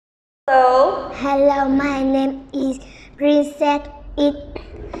Hello. Hello, my name is Princess. It's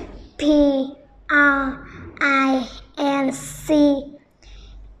Princess.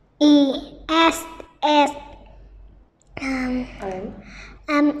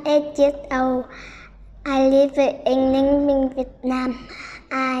 I'm 8 years old. I live in Ninh, Vietnam.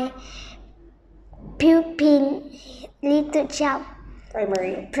 I pupil literature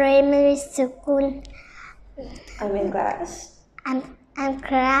primary school. I'm in class. I'm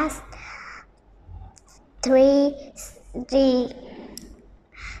class 3D.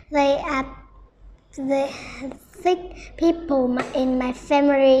 They are the 6 people in my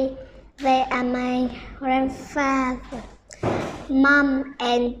family. They are my grandfather, mom,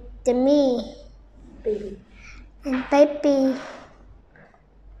 and me. Baby. And baby.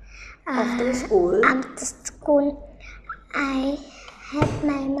 After school. After school, I have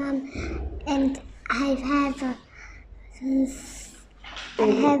my mom, and I have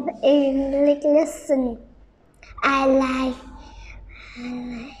English lesson. I like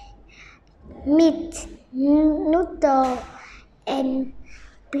meat, noodle, and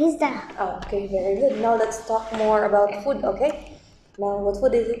pizza. Okay, very good. Now let's talk more about food, okay? Now, what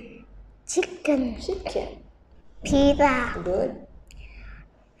food is it? Chicken. Chicken. Pizza. Good.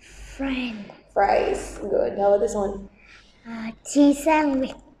 Fries. Good. How about this one? Cheese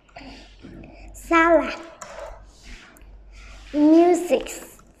sandwich. Salad. Music.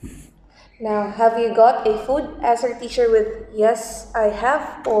 Now, have you got a food answer teacher with yes, I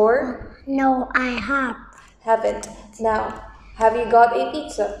have or No, I have. haven't? Now, have you got a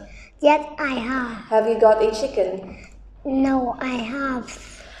pizza? Yes, I have. Have you got a chicken? No, I have.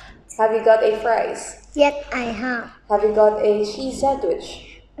 Have you got a fries? Yes, I have. Have you got a cheese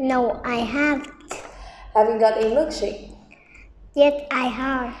sandwich? No, I have. Have you got a milkshake? Yes, I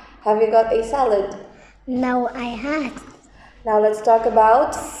have. Have you got a salad? No, I have. Now let's talk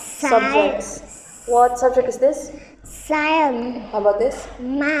about subjects. What subject is this? Science. How about this?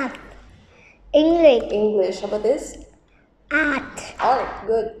 Math. English. English. How about this? Art. Art.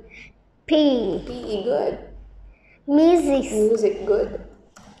 Good. PE. Good. Music. Music. Good.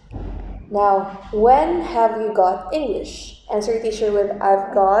 Now, when have you got English? Answer teacher with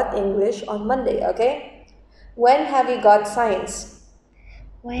I've got English on Monday, okay? When have you got science?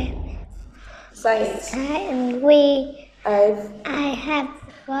 When Science. I have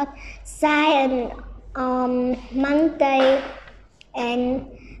got science on Monday and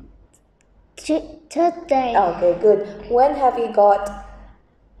Thursday. Okay, good. When have you got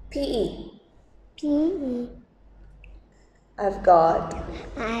PE? PE. I've got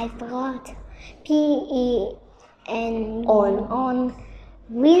PE and on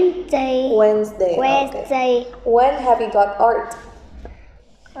Wednesday. Okay. When have you got art?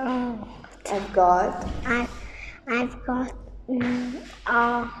 I've got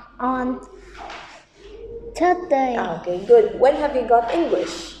on Thursday. Okay, good. When have you got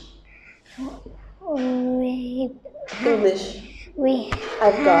English?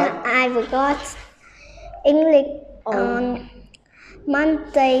 I've got English on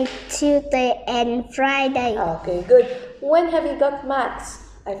Monday, Tuesday, and Friday. Okay, good. When have you got maths?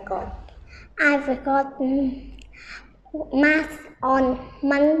 I've got Math on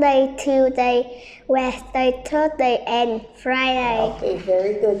Monday, Tuesday, Wednesday, Thursday, and Friday. Okay,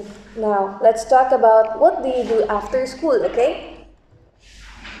 very good. Now, let's talk about what do you do after school, okay?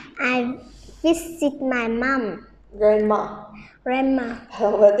 I visit my mom. Grandma.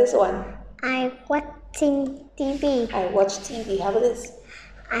 How about this one? I watching TV. I watch TV. How about this?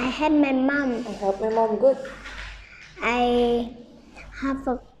 I help my mom. I help my mom. Good. I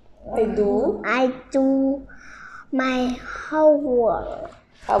do my homework.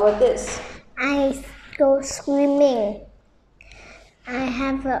 How about this? I go swimming. I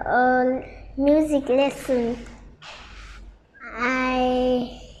have a music lesson.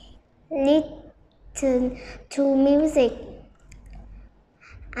 I listen to music.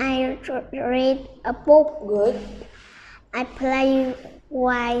 I read a book. Good. I play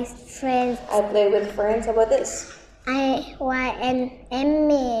with friends. I play with friends. How about this? I write an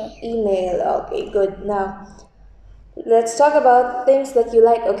email. Okay, good. Now, let's talk about things that you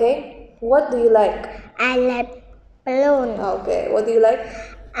like, okay? What do you like? I like balloon. Okay, what do you like?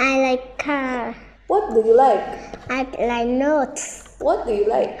 I like car. What do you like? I like notes. What do you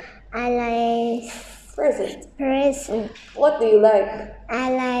like? I like present. What do you like?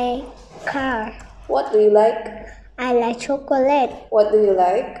 I like car. What do you like? I like chocolate. What do you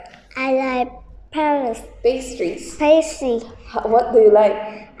like? I like pastries. Pastry. What do you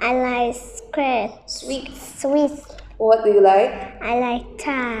like? I like sweets. What do you like? I like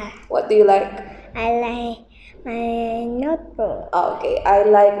tar. What do you like? I like My notebook. Okay, I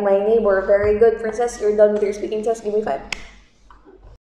like my neighbor. Very good, Princess. You're done with your speaking test. Give me 5.